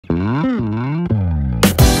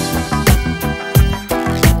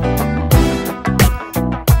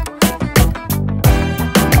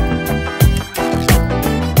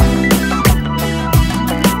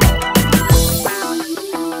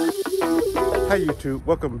Hi YouTube,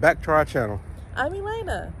 welcome back to our channel. I'm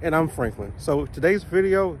Elena. And I'm Franklin. So today's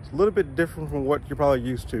video is a little bit different from what you're probably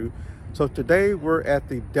used to. So today we're at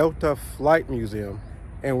the Delta Flight Museum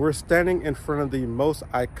and we're standing in front of the most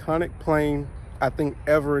iconic plane I think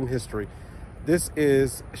ever in history. This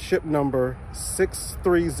is ship number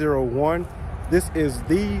 6301. This is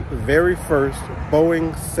the very first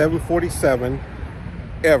Boeing 747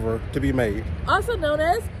 ever to be made. Also known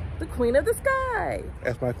as the Queen of the Sky.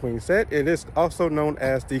 As my queen said, it is also known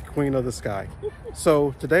as the Queen of the Sky.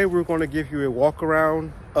 So today we're going to give you a walk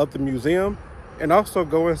around of the museum and also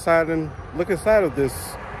go inside and look inside of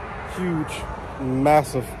this huge,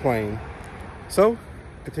 massive plane. So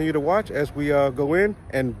continue to watch as we go in,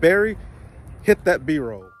 and Barry, hit that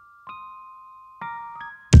B-roll.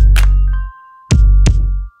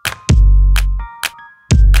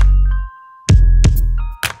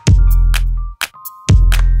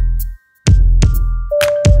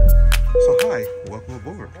 Welcome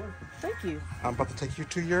aboard. Thank you. I'm about to take you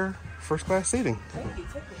to your first class seating. Thank you.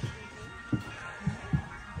 Take me.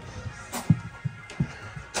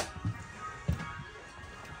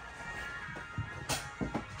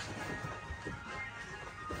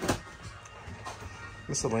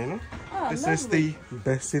 Miss Elena, this lovely. is the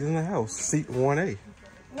best seat in the house, seat 1A.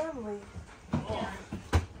 Lovely.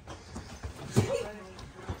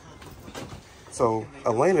 So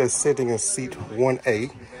Elena is sitting in seat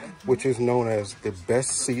 1A, which is known as the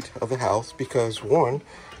best seat of the house because one,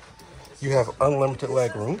 you have unlimited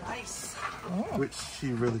leg room, which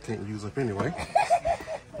she really can't use up anyway.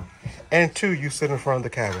 And two, you sit in front of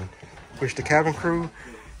the cabin, which the cabin crew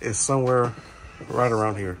is somewhere right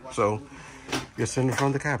around here. So you're sitting in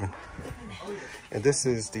front of the cabin. And this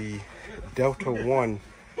is the Delta 1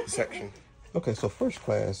 section. Okay, so first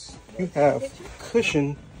class, you have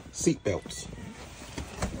cushion seat belts.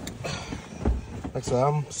 Like I said,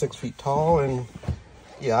 I'm 6 feet tall, and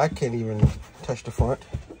yeah, I can't even touch the front.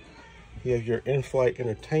 You have your in-flight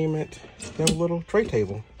entertainment. You have a little tray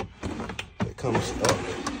table that comes up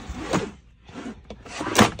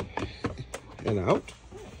and out.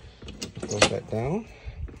 Close that down,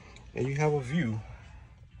 and you have a view.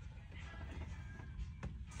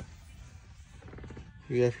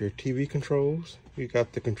 You have your TV controls. You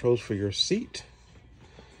got the controls for your seat.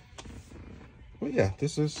 Well, yeah,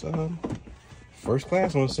 this is first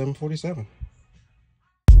class on a 747.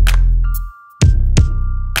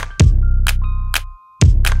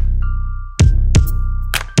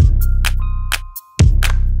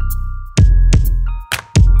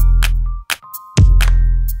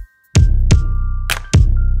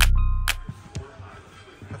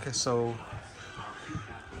 Okay, so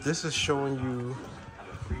this is showing you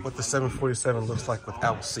what the 747 looks like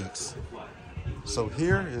without seats. So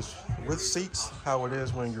here is with seats, how it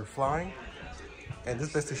is when you're flying. And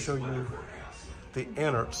this is to show you the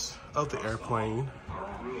innards of the airplane.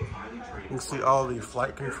 You can see all the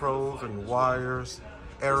flight controls and wires,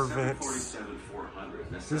 air vents.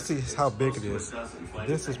 You see how big it is.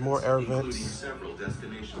 This is more air vents.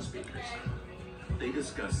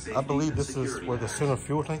 I believe this is where the center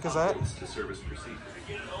fuel tank is at.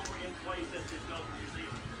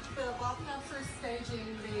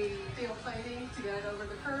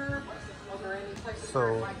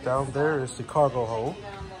 So down there is the cargo hold.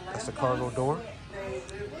 That's the cargo door.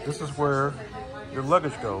 This is where your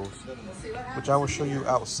luggage goes, which I will show you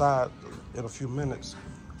outside in a few minutes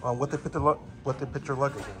on what they put your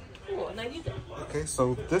luggage in. Okay,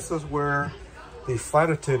 so this is where the flight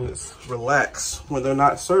attendants relax when they're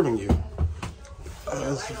not serving you.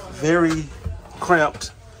 It's very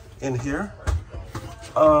cramped in here.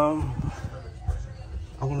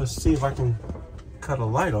 I want to see if I can cut a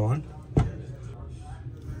light on.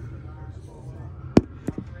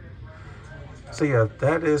 So yeah,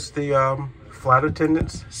 that is the flight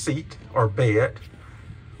attendant's seat or bed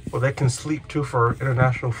where they can sleep to for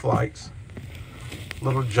international flights.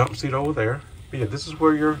 Little jump seat over there. But yeah, this is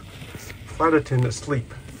where your flight attendants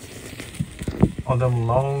sleep on them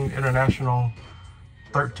long international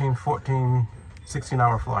 13, 14,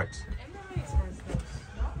 16-hour flights.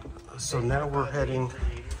 So now we're heading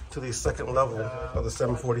to the second level of the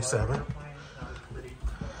 747.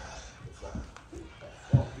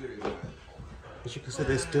 As you can see,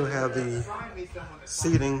 they still have the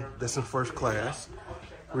seating that's in first class.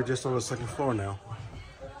 We're just on the second floor now,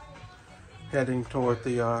 heading toward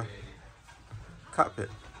the cockpit.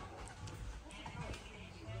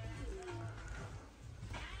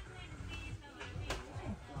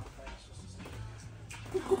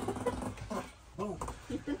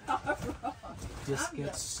 This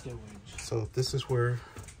gets stowage. So this is where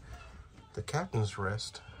the captain's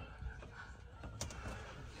rest.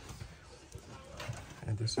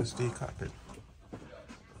 this is the cockpit.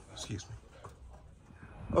 Excuse me.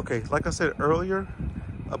 Okay, like I said earlier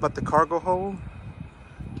about the cargo hold,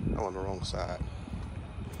 I'm on the wrong side.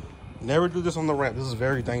 Never do this on the ramp. This is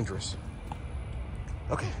very dangerous.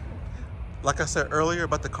 Okay, like I said earlier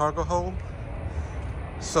about the cargo hold,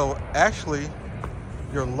 so actually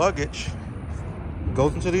your luggage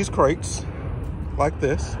goes into these crates like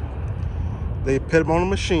this. They put them on a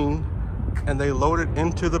machine and they load it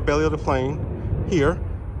into the belly of the plane here,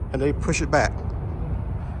 and they push it back.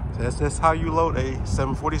 So that's how you load a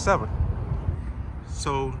 747.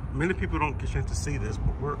 So many people don't get a chance to see this,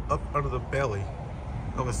 but we're up under the belly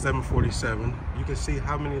of a 747. You can see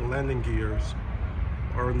how many landing gears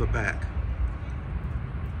are in the back.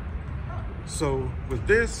 So with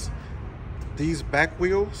this, these back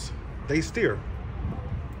wheels, they steer.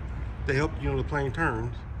 They help, you know, the plane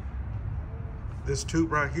turns. This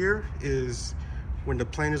tube right here is when the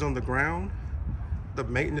plane is on the ground, the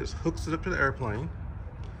maintenance hooks it up to the airplane,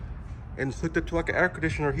 and it's hooked up to like an air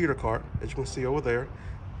conditioner heater cart, as you can see over there,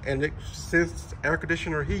 and it sends air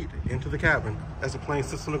conditioner heat into the cabin as the plane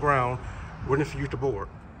sits on the ground, waiting for you to board.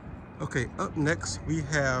 Okay, up next we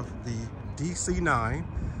have the DC-9.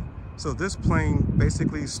 So this plane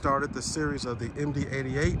basically started the series of the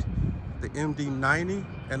MD-88, the MD-90,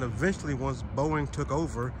 and eventually once Boeing took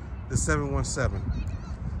over, the 717.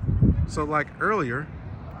 So like earlier,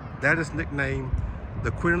 that is nicknamed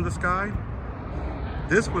the Queen of the Sky.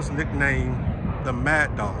 This was nicknamed the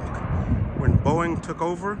Mad Dog. When Boeing took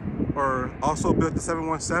over, or also built the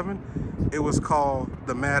 717, it was called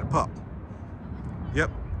the Mad Pup. Yep,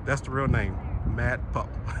 that's the real name, Mad Pup.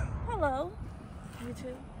 Hello,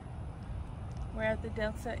 YouTube. We're at the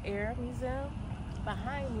Delta Air Museum.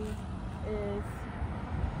 Behind me is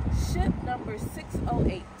ship number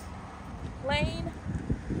 608. Plane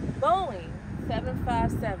Boeing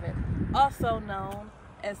 757, also known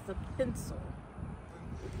as the Pencil.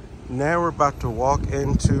 Now we're about to walk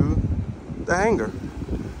into the hangar.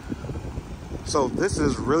 So this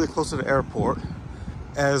is really close to the airport,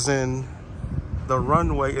 as in the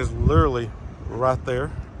runway is literally right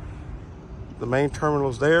there. The main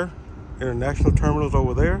terminal's there, international terminal's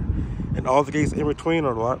over there, and all the gates in between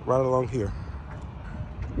are right along here.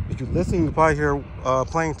 If you listen, you probably hear a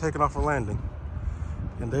plane taking off or landing.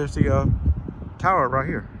 And there's the tower right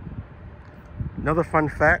here. Another fun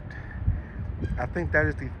fact, I think that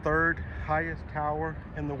is the third highest tower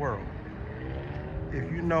in the world. If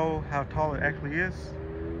you know how tall it actually is,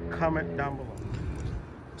 comment down below.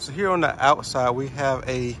 So here on the outside, we have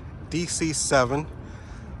a DC-7.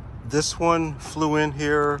 This one flew in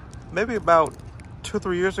here maybe about 2 or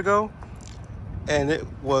 3 years ago, and it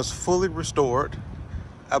was fully restored.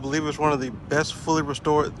 I believe it's one of the best fully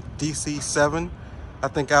restored DC-7, I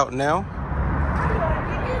think, out now.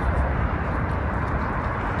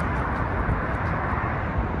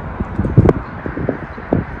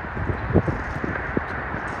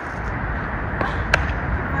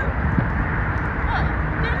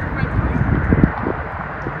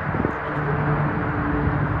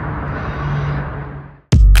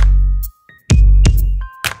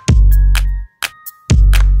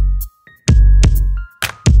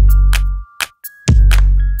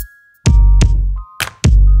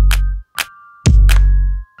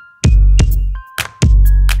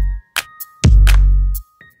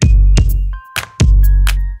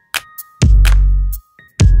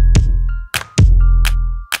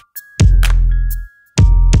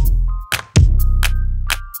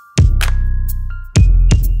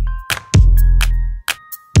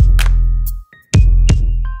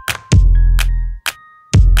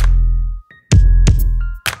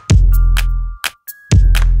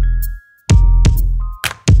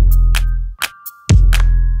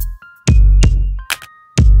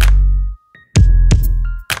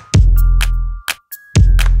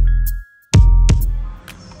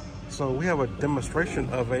 So we have a demonstration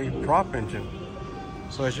of a prop engine.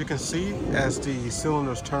 So as you can see, as the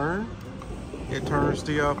cylinders turn, it turns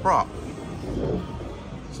the prop.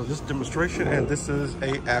 So this demonstration, and this is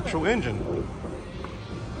a actual engine.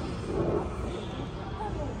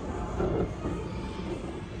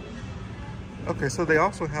 Okay, so they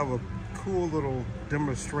also have a cool little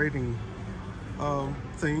demonstrating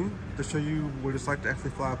thing to show you what it's like to actually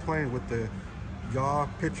fly a plane with the yaw,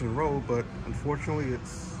 pitch, and roll, but unfortunately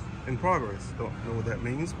it's in progress. Don't know what that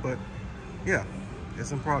means, but yeah,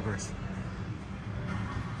 it's in progress.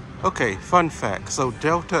 Okay, fun fact. So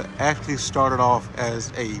Delta actually started off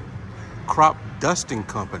as a crop dusting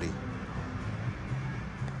company.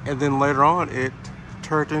 And then later on, it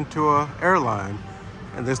turned into an airline.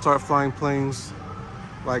 And they started flying planes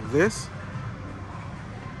like this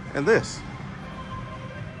and this.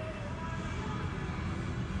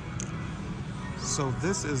 So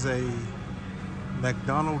this is a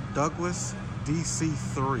McDonnell Douglas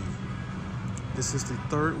DC-3. This is the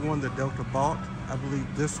third one that Delta bought. I believe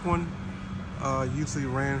this one usually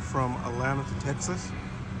ran from Atlanta to Texas.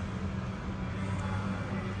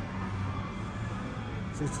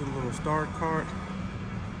 See the little star card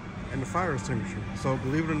and the fire extinguisher. So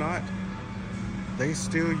believe it or not, they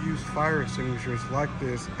still use fire extinguishers like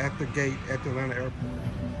this at the gate at the Atlanta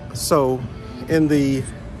airport. So in the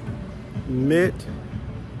mid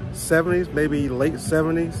 70s, maybe late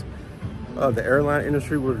 70s, the airline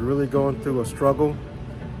industry was really going through a struggle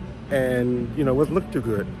and, you know, wasn't looking too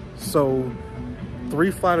good. So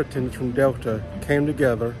 3 flight attendants from Delta came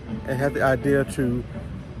together and had the idea to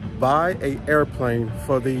buy an airplane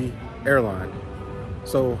for the airline.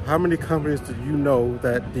 So how many companies do you know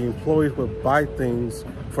that the employees would buy things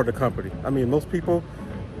for the company? I mean, most people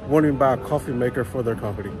won't even buy a coffee maker for their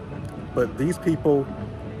company. But these people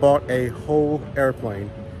bought a whole airplane.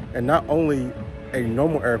 And not only a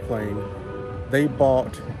normal airplane, they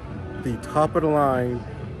bought the top of the line,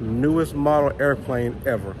 newest model airplane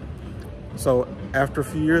ever. So after a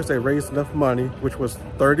few years, they raised enough money, which was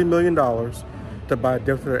 $30 million, to buy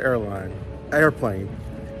Delta airplane.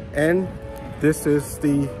 And this is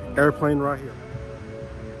the airplane right here.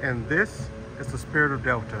 And this is the spirit of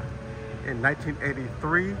Delta. In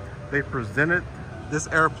 1983, they presented this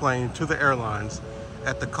airplane to the airlines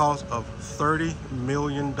at the cost of $30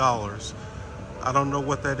 million. I don't know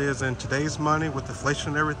what that is in today's money with inflation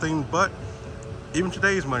and everything, but even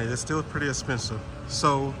today's money, it's still pretty expensive.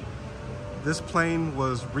 So this plane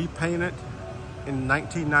was repainted in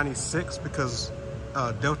 1996 because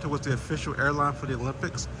Delta was the official airline for the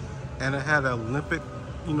Olympics, and it had an Olympic,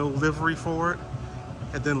 you know, livery for it.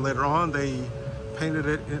 And then later on, they painted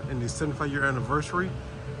it in the 75-year anniversary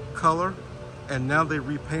color, and now they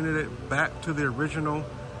repainted it back to the original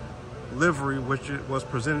livery, which it was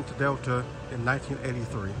presented to Delta in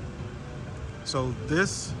 1983. So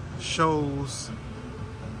this shows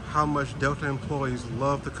how much Delta employees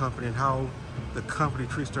love the company and how the company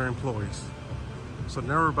treats their employees. So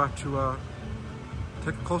now we're about to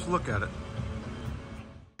take a closer look at it.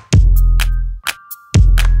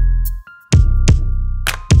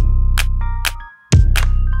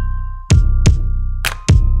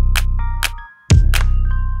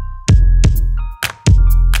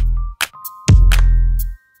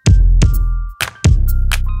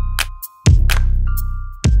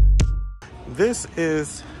 This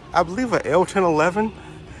is, I believe, an L-1011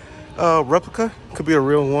 replica. Could be a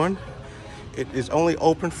real one. It is only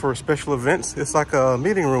open for special events. It's like a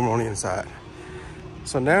meeting room on the inside.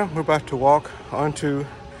 So now we're about to walk onto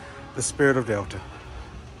the spirit of Delta.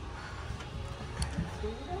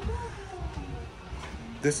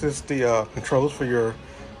 This is the controls for your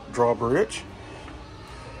drawbridge.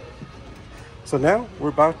 So now we're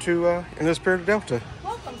about to enter the spirit of Delta.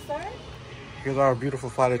 Welcome, sir. Here's our beautiful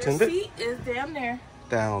flight attendant. Your seat is down there.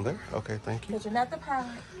 Down there. Okay, thank you. Because you're not the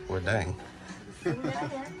pilot. Well, dang. Down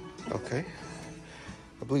there. Okay.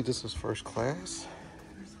 I believe this is first class.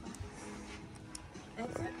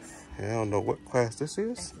 Exits. Yeah, I don't know what class this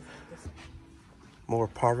is. More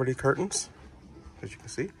poverty curtains, as you can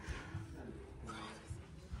see. Oh,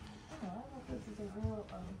 I don't know if this is a real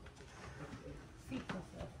seat.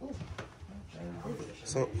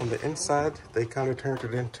 So on the inside, they kind of turned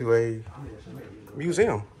it into a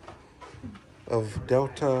museum of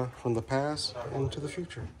Delta from the past into the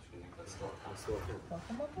future.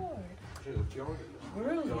 Welcome aboard.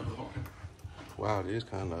 Really? Wow, it is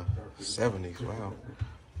kind of 70s. Wow.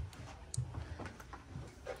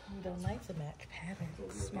 We don't like to match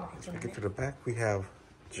patterns. We get to the back, we have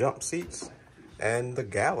jump seats and the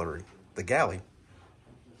gallery, the galley.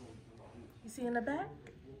 You see in the back,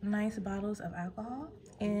 nice bottles of alcohol,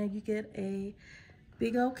 and you get a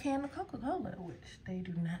big old can of Coca-Cola, which they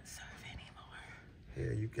do not serve anymore.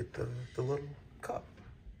 Yeah, you get the little cup.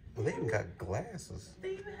 Well, they even got glasses.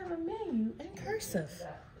 They even have a menu in cursive.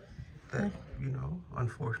 That, you know,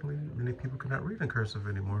 unfortunately, many people cannot read in cursive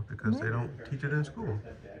anymore because they don't teach it in school.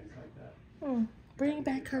 Bring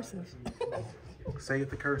back cursive. Save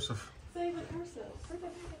the cursive. Save the cursive. Bring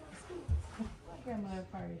it back in our schools. My grandmother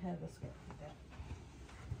probably had a script like that.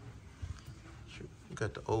 Shoot, you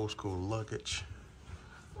got the old school luggage.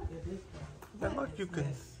 Look at this one. And look,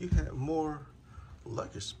 you have more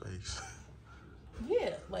luggage space.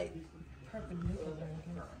 Yeah, like perpendicular.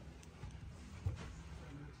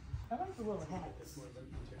 I like the little hats.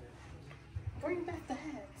 Bring back the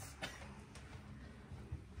hats.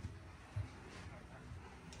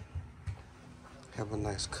 Have a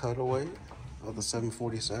nice cutaway of the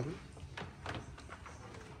 747.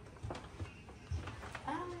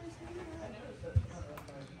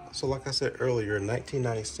 So like I said earlier, in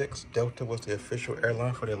 1996, Delta was the official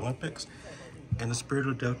airline for the Olympics, and the Spirit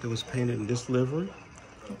of Delta was painted in this livery.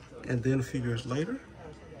 And then a few years later,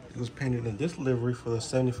 it was painted in this livery for the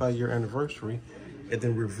 75-year anniversary, and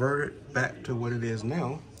then reverted back to what it is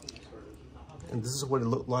now. And this is what it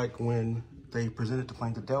looked like when they presented the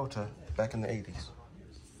plane to Delta back in the 80s.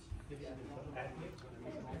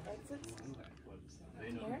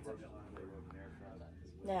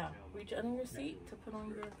 Now, reach under your seat to put on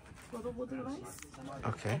your floatable device.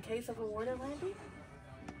 Okay. In case of a water landing.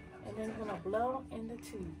 And then we're going to blow in the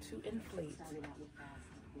tube to inflate.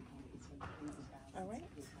 Alright?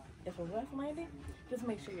 If a rough landing, just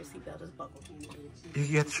make sure your seatbelt is buckled.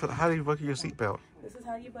 You have to show, how do you buckle your seatbelt? This is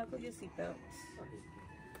how you buckle your seatbelt.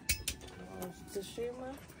 The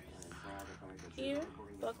shimmer here,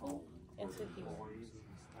 buckle into here.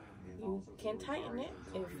 You can tighten it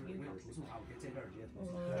if you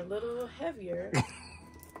are a little heavier,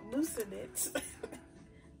 loosen it.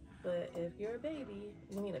 But if you're a baby,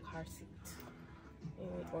 you need a car seat.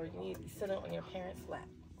 Or you need to sit on your parents' lap.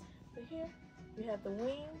 But here, you have the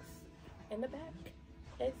wings in the back.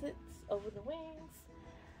 Exits over the wings.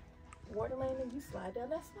 Water landing, you slide down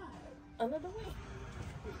that slide under the wing.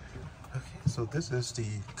 Okay, so this is the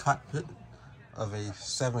cockpit of a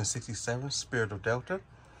 767 Spirit of Delta.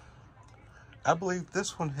 I believe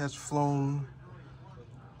this one has flown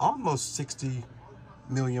almost 60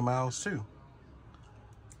 million miles too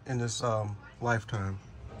in this lifetime.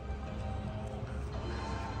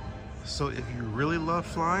 So if you really love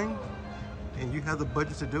flying and you have the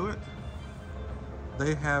budget to do it,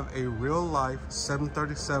 they have a real-life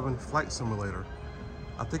 737 flight simulator.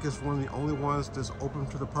 I think it's one of the only ones that's open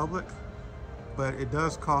to the public, but it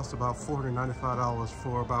does cost about $495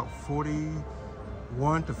 for about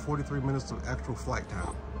 41 to 43 minutes of actual flight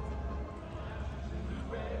time.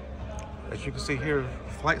 As you can see here,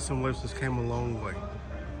 flight simulators came a long way.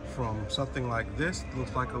 From something like this,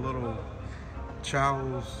 looks like a little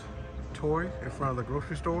child's toy in front of the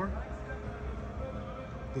grocery store.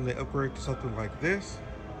 Then they upgrade to something like this.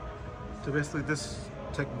 So basically this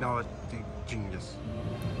technology genius.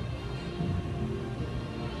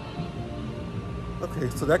 Okay,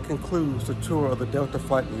 so that concludes the tour of the Delta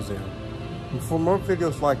Flight Museum. And for more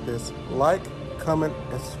videos like this, like, comment,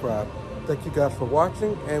 and subscribe. Thank you guys for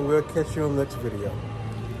watching, and we'll catch you on the next video.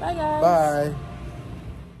 Bye guys. Bye.